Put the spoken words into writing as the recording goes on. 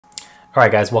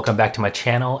Alright guys, welcome back to my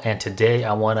channel, and today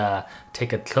I want to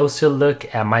take a closer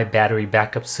look at my battery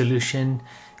backup solution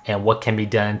and what can be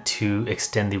done to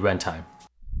extend the runtime.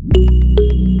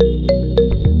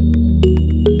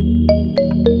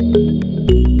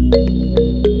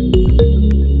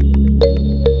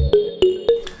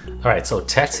 Alright, so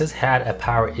Texas had a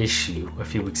power issue a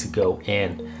few weeks ago,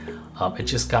 and it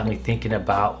just got me thinking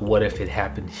about what if it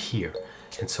happened here.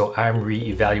 And so I'm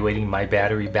re-evaluating my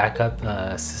battery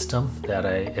backup system that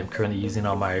I am currently using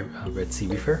on my Red Sea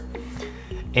Reefer.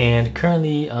 And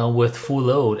currently with full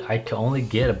load, I can only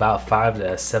get about 5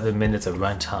 to 7 minutes of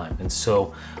runtime. And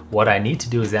so what I need to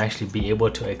do is actually be able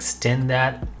to extend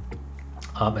that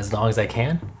as long as I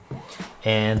can.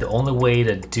 And the only way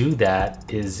to do that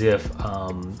is if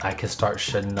I can start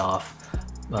shutting off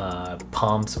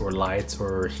pumps or lights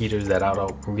or heaters that I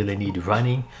don't really need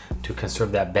running to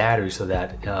conserve that battery, so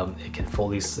that it can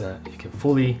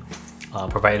fully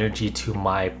provide energy to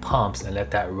my pumps and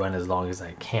let that run as long as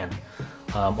I can.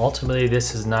 Ultimately,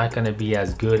 this is not going to be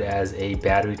as good as a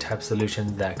battery type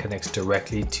solution that connects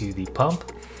directly to the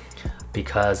pump,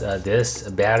 because this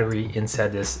battery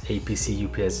inside this APC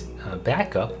UPS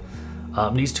backup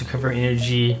needs to convert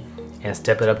energy and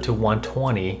step it up to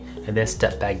 120 and then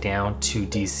step back down to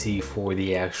DC for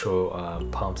the actual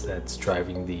pumps that's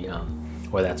driving the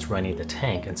or that's running the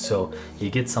tank. And so you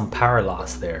get some power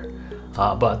loss there,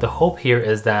 but the hope here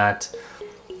is that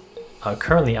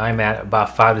currently I'm at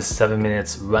about 5 to 7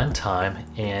 minutes runtime,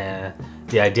 and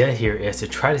the idea here is to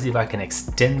try to see if I can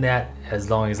extend that as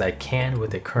long as I can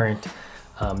with the current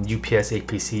UPS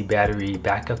APC battery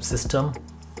backup system,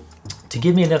 to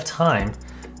give me enough time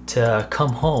to come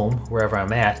home wherever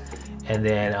I'm at and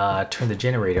then turn the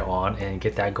generator on and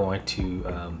get that going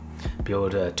to be able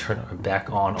to turn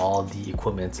back on all the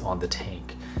equipments on the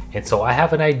tank. And so I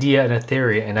have an idea and a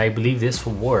theory, and I believe this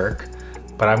will work,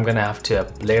 but I'm gonna have to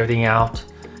lay everything out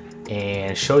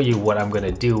and show you what I'm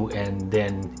gonna do and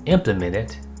then implement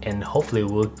it, and hopefully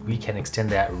we can extend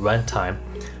that runtime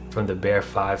from the bare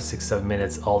 5, 6, 7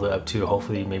 minutes all the way up to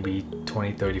hopefully maybe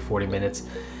 20, 30, 40 minutes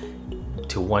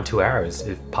to 1-2 hours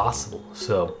if possible.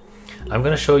 So I'm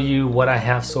gonna show you what I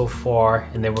have so far,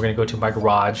 and then we're gonna go to my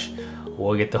garage.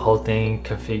 We'll get the whole thing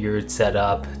configured, set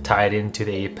up, tie it into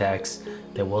the Apex,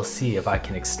 then we'll see if I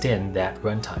can extend that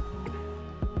runtime.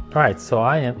 All right, so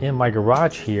I am in my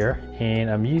garage here, and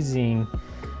I'm using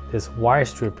this wire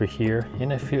stripper here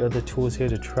and a few other tools here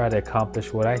to try to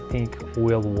accomplish what I think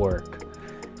will work.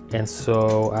 And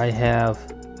so I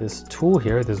have this tool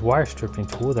here, this wire stripping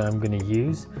tool that I'm gonna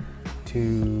use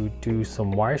to do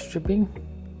some wire stripping.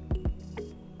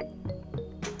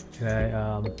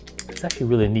 And it's actually a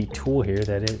really neat tool here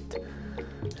that it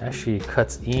actually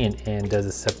cuts in and does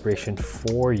a separation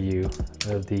for you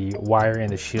of the wire and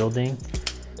the shielding.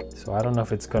 So I don't know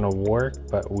if it's gonna work,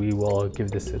 but we will give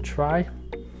this a try.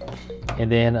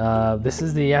 And then this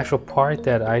is the actual part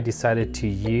that I decided to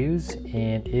use,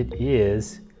 and it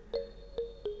is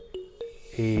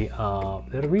a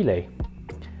little relay.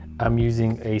 I'm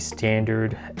using a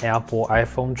standard Apple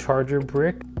iPhone charger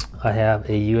brick. I have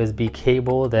a USB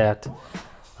cable that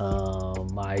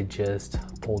I just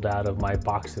pulled out of my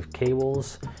box of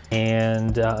cables,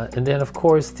 and then of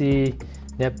course the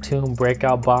Neptune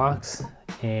breakout box,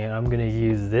 and I'm gonna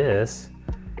use this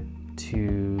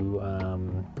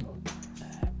to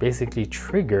basically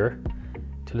trigger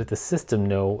to let the system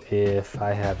know if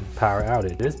I have a power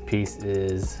outage. This piece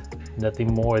is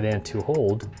nothing more than to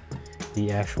hold the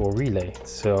actual relay.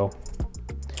 So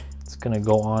it's gonna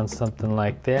go on something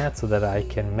like that so that I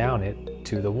can mount it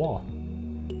to the wall.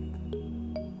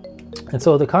 And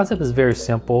so the concept is very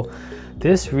simple.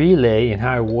 This relay and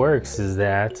how it works is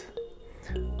that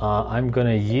I'm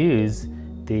gonna use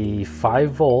the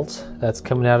 5 volts that's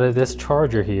coming out of this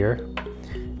charger here.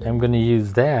 I'm gonna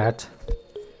use that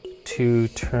to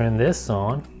turn this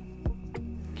on,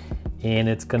 and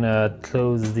it's gonna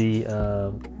close the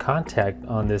contact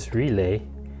on this relay,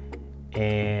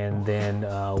 and then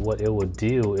what it will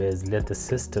do is let the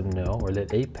system know, or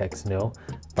let Apex know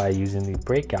by using the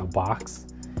breakout box,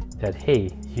 that hey,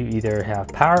 you either have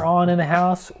power on in the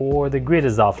house or the grid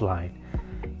is offline.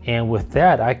 And with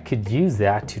that, I could use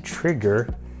that to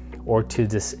trigger or to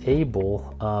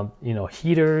disable you know,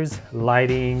 heaters,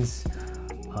 lightings,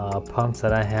 pumps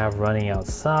that I have running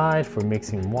outside for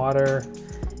mixing water.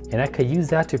 And I could use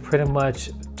that to pretty much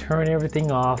turn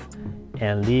everything off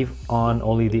and leave on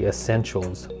only the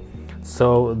essentials.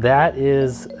 So that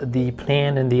is the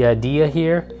plan and the idea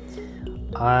here.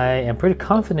 I am pretty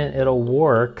confident it'll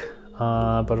work,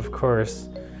 but of course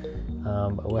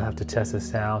we'll have to test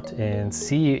this out and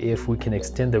see if we can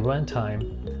extend the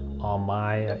runtime on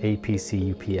my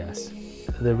APC UPS.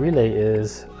 The relay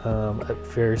is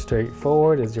very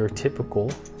straightforward as your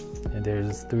typical, and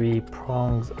there's 3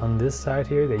 prongs on this side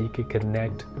here that you could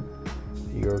connect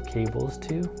your cables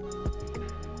to.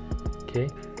 Okay,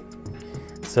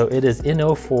 so it is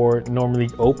NO for normally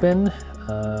open,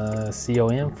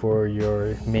 COM for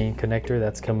your main connector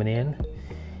that's coming in,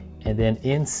 and then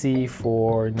NC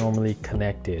for normally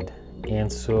connected.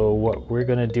 And so what we're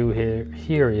gonna do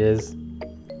here is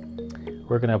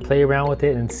we're gonna play around with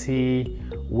it and see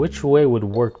which way would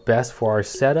work best for our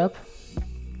setup.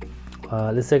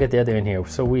 Let's look at the other end here.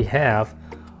 So we have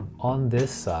on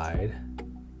this side,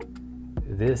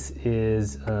 this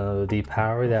is the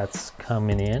power that's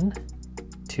coming in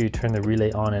to turn the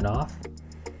relay on and off.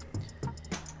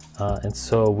 And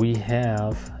so we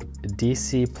have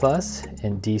DC plus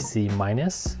and DC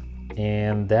minus,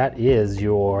 and that is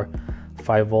your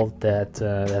 5 volt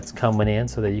that's coming in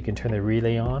so that you can turn the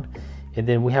relay on. And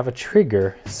then we have a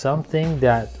trigger, something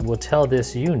that will tell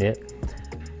this unit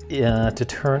to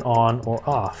turn on or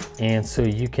off. And so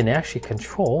you can actually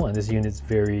control, and this unit's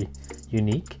very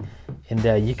unique in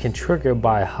that you can trigger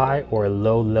by a high or a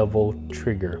low level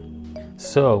trigger.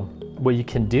 So what you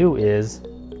can do is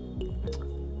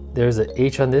there's an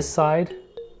H on this side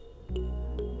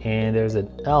and there's an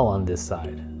L on this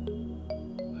side.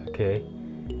 Okay,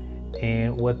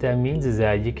 and what that means is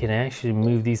that you can actually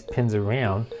move these pins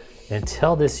around and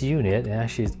tell this unit, and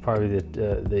actually it's probably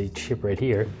the chip right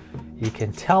here, you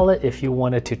can tell it if you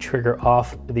wanted to trigger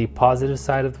off the positive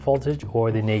side of the voltage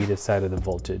or the negative side of the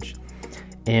voltage.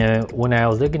 And when I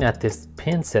was looking at this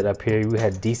pin setup here, we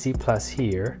had DC plus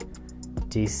here,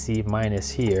 DC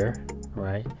minus here,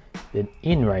 right? Then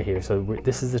in right here. So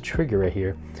this is the trigger right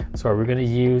here. So we're going to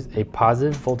use a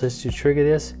positive voltage to trigger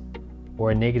this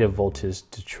or a negative voltage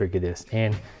to trigger this.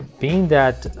 And being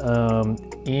that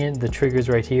in the triggers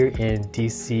right here and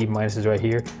DC minus is right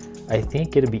here, I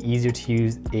think it'll be easier to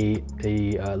use a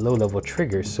low level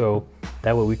trigger. So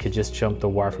that way we could just jump the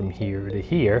wire from here to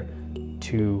here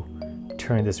to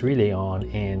turn this relay on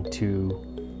and to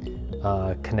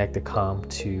connect the comm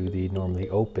to the normally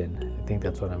open. I think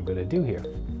that's what I'm going to do here.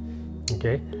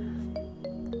 Okay.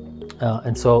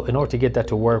 And so in order to get that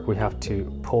to work, we have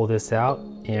to pull this out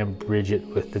and bridge it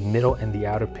with the middle and the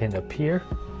outer pin up here.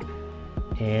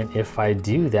 And if I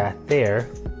do that there,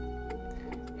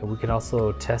 and we can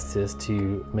also test this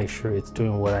to make sure it's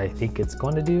doing what I think it's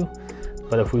going to do.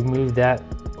 But if we move that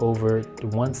over to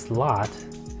one slot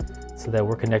so that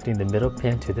we're connecting the middle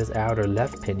pin to this outer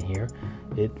left pin here,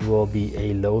 it will be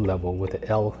a low level with the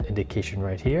L indication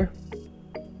right here,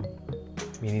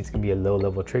 meaning it's going to be a low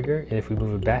level trigger. And if we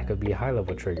move it back, it'll be a high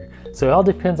level trigger. So it all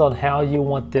depends on how you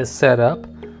want this set up.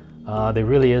 There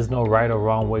really is no right or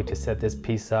wrong way to set this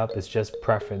piece up. It's just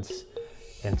preference.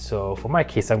 And so for my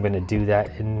case, I'm going to do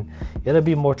that, and it'll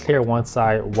be more clear once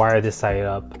I wire this side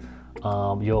up.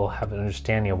 You'll have an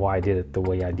understanding of why I did it the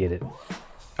way I did it.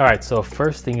 All right, so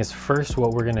first thing is first,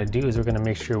 what we're going to do is we're going to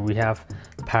make sure we have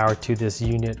power to this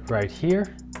unit right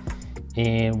here.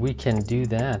 And we can do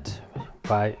that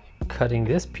by cutting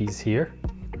this piece here.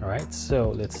 All right,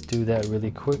 so let's do that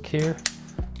really quick here.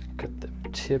 Cut the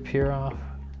tip here off,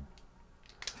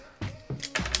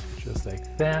 just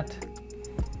like that.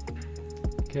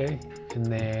 Okay, and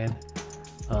then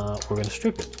we're going to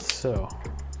strip it. So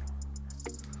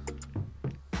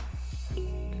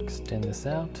extend this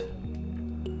out,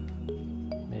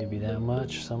 maybe that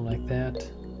much, something like that.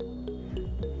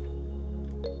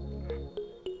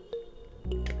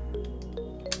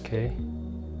 Okay,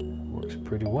 works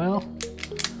pretty well.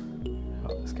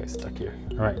 Oh, this guy's stuck here.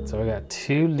 All right, so I got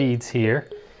 2 leads here,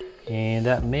 and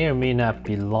that may or may not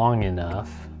be long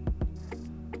enough.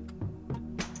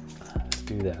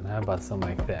 Do that. How about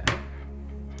something like that?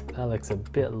 That looks a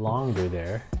bit longer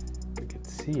there. You can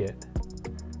see it.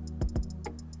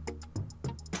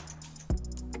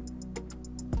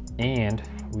 And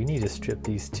we need to strip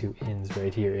these 2 ends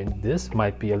right here, and this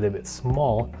might be a little bit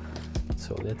small,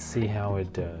 so let's see how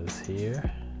it does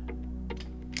here.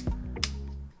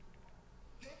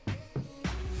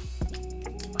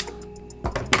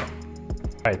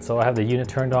 All right, so I have the unit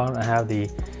turned on. I have the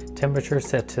temperature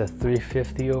set to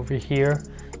 350 over here.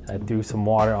 I threw some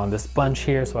water on the sponge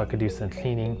here so I could do some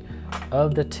cleaning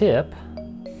of the tip.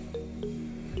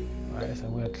 All right, so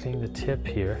I'm going to clean the tip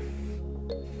here.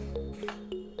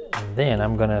 And then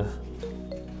I'm going to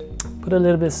put a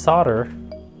little bit of solder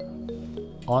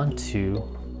onto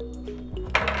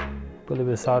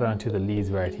the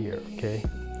leads right here, okay?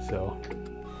 So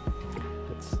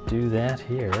let's do that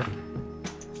here.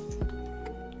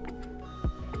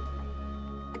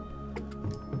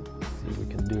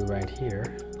 Do right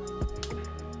here.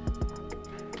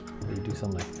 do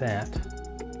something like that.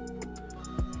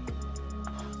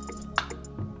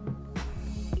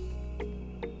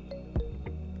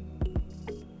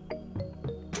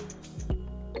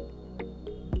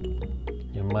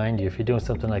 Mind you, if you're doing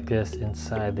something like this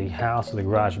inside the house or the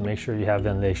garage, make sure you have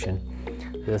ventilation.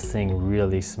 This thing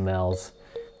really smells,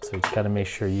 so you just got to make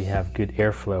sure you have good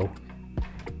airflow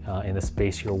in the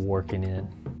space you're working in.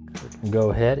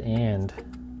 Go ahead and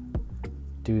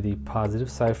do the positive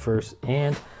side first,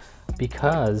 and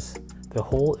because the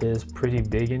hole is pretty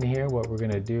big in here, what we're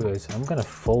going to do is I'm going to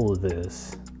fold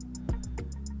this.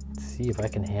 See if I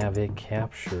can have it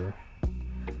capture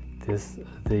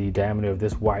the diameter of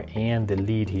this wire and the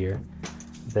lead here.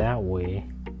 That way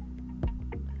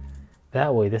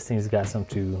this thing's got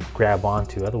something to grab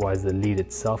onto, otherwise the lead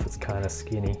itself is kind of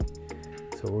skinny.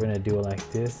 So we're going to do it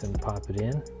like this and pop it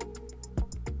in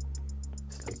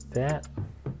just like that.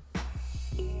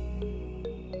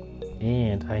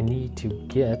 And I need to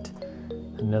get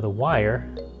another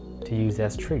wire to use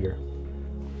as trigger.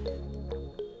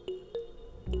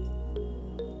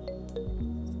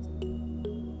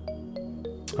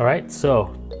 All right,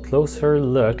 so closer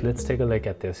look, let's take a look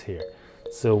at this here.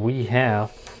 So we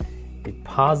have a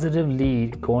positive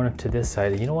lead going to this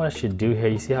side. You know what I should do here?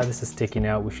 You see how this is sticking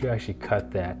out? We should actually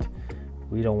cut that.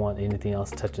 We don't want anything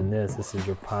else touching this. This is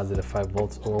your positive 5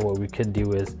 volts, or what we could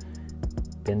do is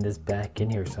bend this back in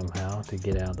here somehow to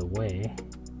get out of the way.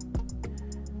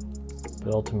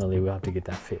 But ultimately we'll have to get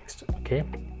that fixed, okay?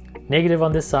 Negative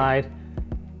on this side,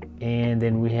 and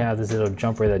then we have this little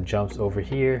jumper that jumps over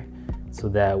here, so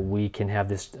that we can have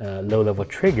this low-level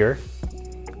trigger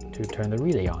to turn the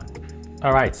relay on.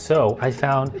 All right, so I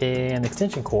found an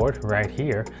extension cord right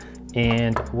here,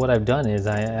 and what I've done is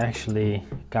I actually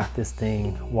got this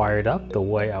thing wired up the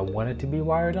way I want it to be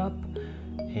wired up,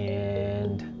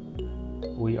 and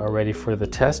we are ready for the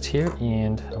test here.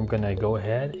 And I'm gonna go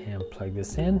ahead and plug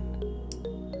this in.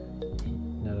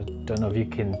 Now, don't know if you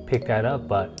can pick that up,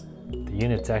 but the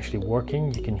unit's actually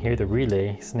working. You can hear the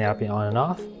relay snapping on and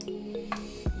off.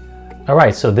 All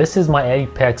right, so this is my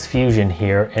Apex Fusion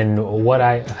here, and what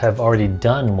I have already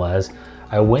done was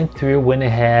I went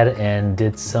ahead and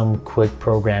did some quick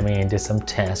programming and did some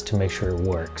tests to make sure it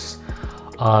works.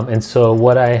 And so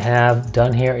what I have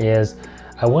done here is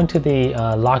I went to the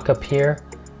lockup here,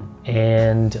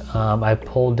 and I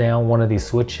pulled down one of these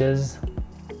switches.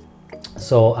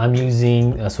 So I'm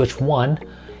using switch 1,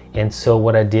 and so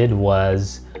what I did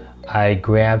was I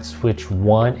grabbed switch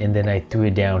 1 and then I threw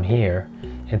it down here.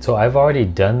 And so I've already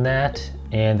done that,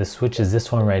 and the switch is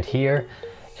this one right here,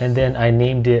 and then I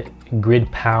named it grid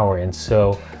power. And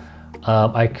so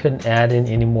I couldn't add in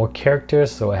any more characters,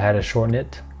 so I had to shorten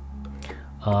it.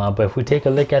 But if we take a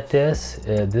look at this,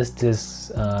 this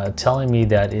is telling me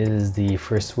that it is the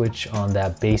first switch on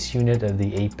that base unit of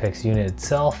the Apex unit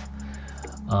itself.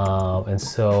 And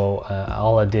so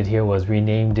all I did here was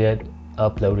renamed it,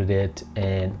 uploaded it,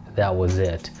 and that was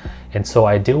it. And so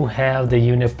I do have the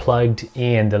unit plugged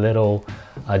in, the little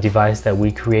device that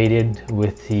we created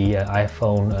with the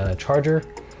iPhone charger,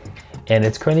 and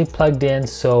it's currently plugged in.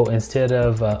 So instead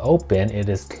of open, it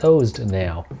is closed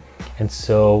now. And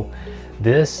so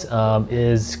this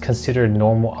is considered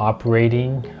normal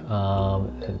operating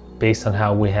based on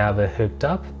how we have it hooked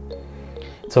up.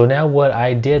 So now what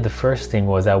I did, the first thing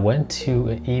was I went to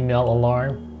an email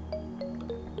alarm.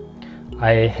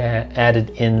 I had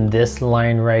added in this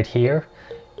line right here.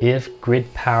 If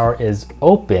grid power is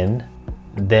open,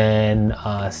 then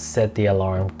set the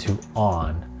alarm to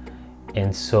on.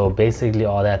 And so basically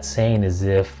all that's saying is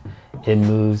if it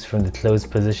moves from the closed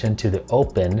position to the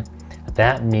open,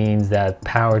 that means that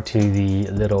power to the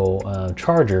little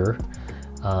charger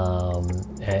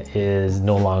is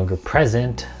no longer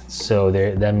present. So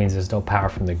that means there's no power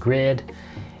from the grid.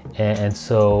 And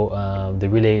so the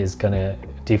relay is gonna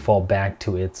default back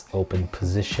to its open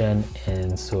position.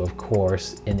 And so of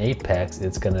course in Apex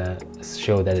it's gonna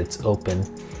show that it's open.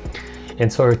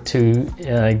 And so to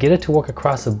get it to work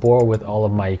across the board with all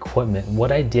of my equipment,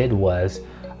 what I did was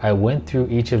I went through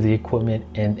each of the equipment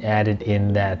and added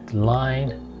in that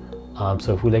line.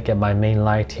 So if we look at my main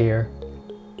light here,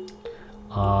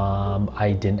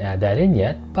 I didn't add that in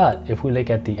yet, but if we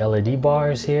look at the LED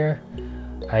bars here,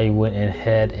 I went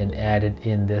ahead and added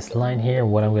in this line here.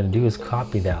 What I'm going to do is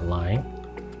copy that line.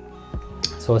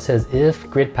 So it says if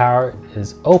grid power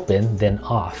is open, then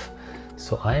off.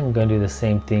 So I'm going to do the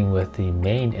same thing with the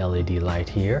main LED light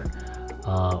here.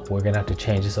 We're going to have to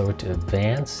change this over to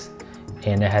advanced,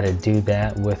 and I had to do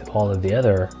that with all of the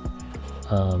other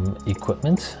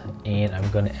equipment. And I'm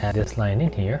going to add this line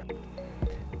in here,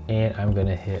 and I'm going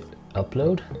to hit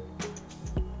upload.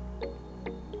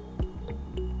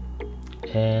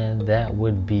 and that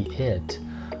would be it.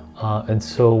 And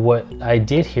so what I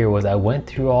did here was I went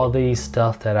through all the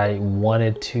stuff that I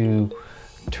wanted to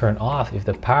turn off if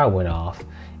the power went off,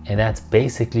 and that's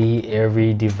basically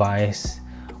every device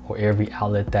or every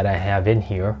outlet that I have in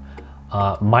here,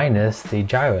 minus the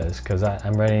gyros, because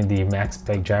I'm running the max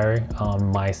spec gyro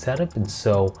on my setup, and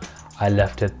so I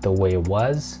left it the way it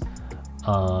was.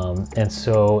 And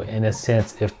so in a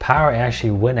sense, if power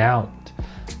actually went out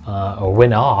or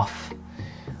went off,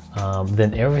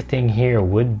 then everything here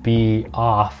would be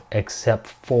off except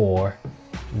for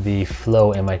the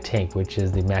flow in my tank, which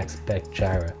is the max spec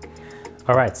gyro.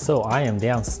 All right, so I am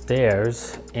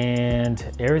downstairs and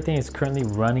everything is currently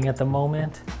running at the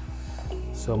moment.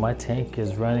 So my tank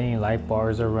is running, light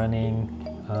bars are running,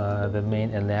 the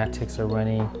main elastics are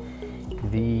running,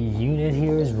 the unit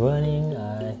here is running.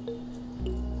 I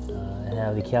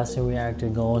have the calcium reactor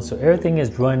going, so everything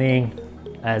is running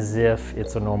as if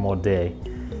it's a normal day.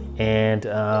 And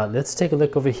let's take a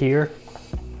look over here.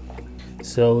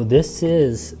 So this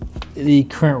is the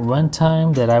current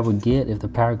runtime that I would get if the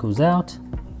power goes out.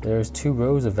 There's 2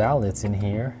 rows of outlets in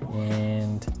here,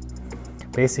 and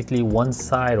basically one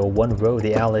side or one row of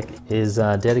the outlet is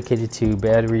dedicated to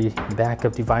battery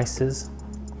backup devices,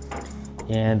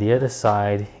 and the other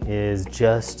side is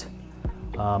just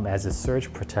as a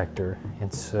surge protector.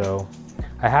 And so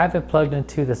I have it plugged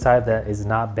into the side that is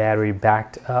not battery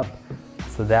backed up,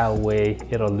 so that way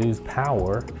it'll lose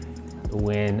power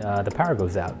when the power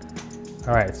goes out.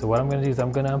 All right, so what I'm gonna do is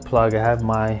I'm gonna unplug. I have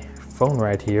my phone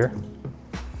right here,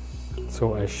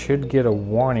 so I should get a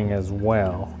warning as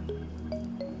well.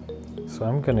 So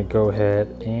I'm gonna go ahead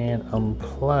and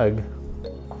unplug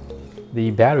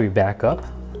the battery backup,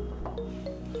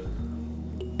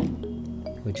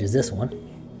 which is this one.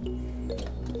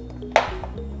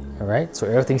 All right, so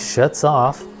everything shuts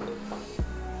off.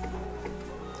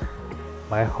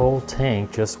 My whole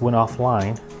tank just went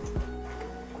offline,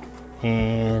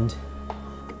 and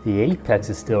the apex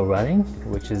is still running,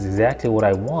 which is exactly what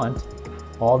I want.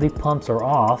 All the pumps are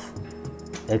off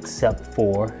except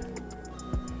for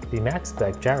the max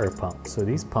spec gyro pump. So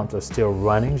these pumps are still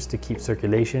running just to keep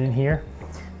circulation in here.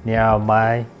 Now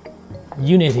my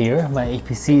unit here, my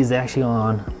APC, is actually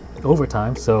on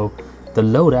overtime, so the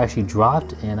load actually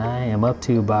dropped and I am up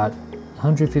to about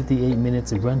 158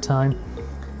 minutes of runtime.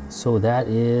 So that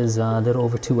is a little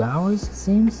over 2 hours, it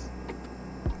seems.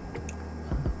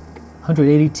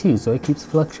 182, so it keeps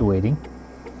fluctuating.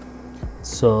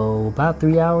 So about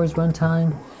 3 hours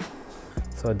runtime.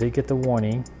 So I did get the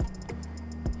warning,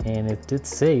 and it did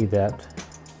say that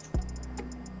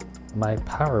my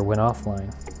power went offline.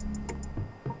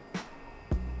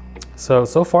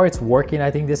 So far it's working. I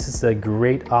think this is a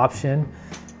great option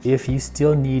if you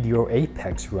still need your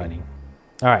apex running.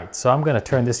 All right, so I'm gonna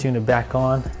turn this unit back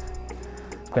on.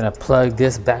 I'm gonna plug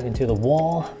this back into the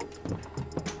wall,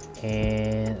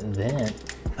 and then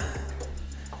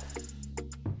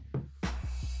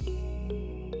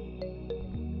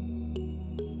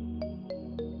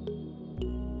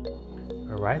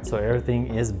all right, so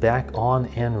everything is back on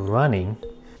and running.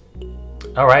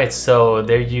 All right, so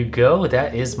there you go.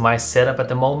 That is my setup at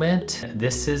the moment.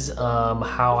 This is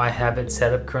how I have it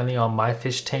set up currently on my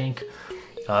fish tank.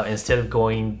 Instead of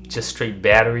going just straight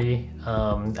battery,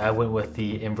 I went with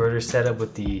the inverter setup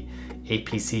with the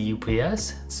APC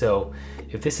UPS. So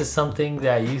if this is something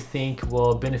that you think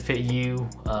will benefit you,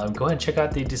 go ahead and check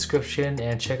out the description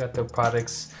and check out the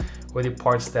products or the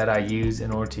parts that I use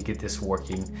in order to get this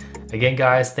working. Again,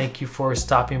 guys, thank you for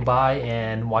stopping by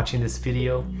and watching this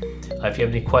video. If you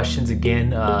have any questions,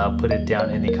 again, put it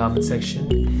down in the comment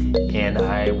section, and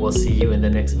I will see you in the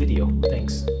next video.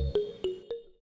 Thanks.